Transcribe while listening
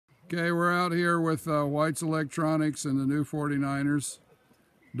Okay, we're out here with White's Electronics and the new 49ers.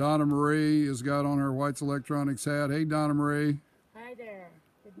 Donna Marie has got on her White's Electronics hat. Hey, Donna Marie. Hi there.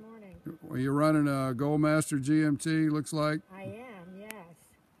 Good morning. Are you running a Goldmaster GMT, looks like? I am, yes.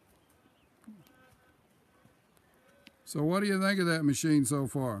 So what do you think of that machine so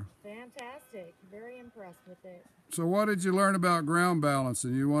far? Fantastic. Very impressed with it. So what did you learn about ground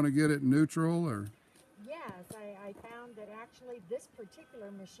balancing? You want to get it neutral or? Yes, I found that actually this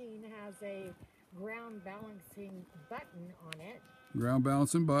particular machine has a ground balancing button on it. Ground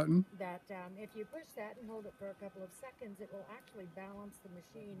balancing button. That if you push that and hold it for a couple of seconds, it will actually balance the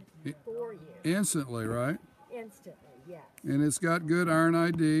machine for you. Instantly, right? Instantly, yes. And it's got good iron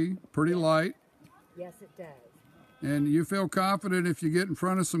ID, pretty light. Yes, it does. And you feel confident if you get in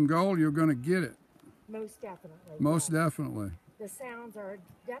front of some gold, you're going to get it. Most definitely. Most yes. definitely. The sounds are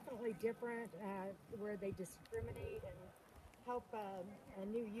definitely different, where they discriminate and help a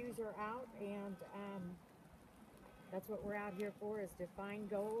new user out, and that's what we're out here for, is to find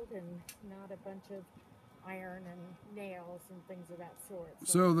gold and not a bunch of iron and nails and things of that sort.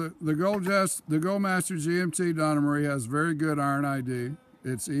 So the Goldmaster GMT, Donna Marie, has very good iron ID.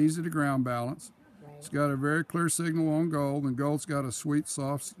 It's easy to ground balance. Right. It's got a very clear signal on gold, and gold's got a sweet,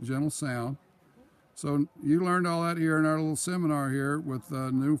 soft, gentle sound. So you learned all that here in our little seminar here with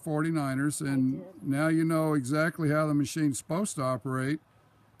the new 49ers, and now you know exactly how the machine's supposed to operate.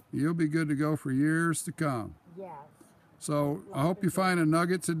 You'll be good to go for years to come. Yes. So I hope you find a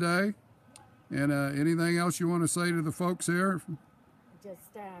nugget today. And anything else you want to say to the folks here?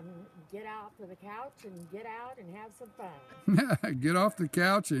 Just get out to the couch and get out and have some fun. Get off the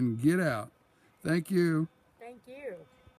couch and get out. Thank you. Thank you.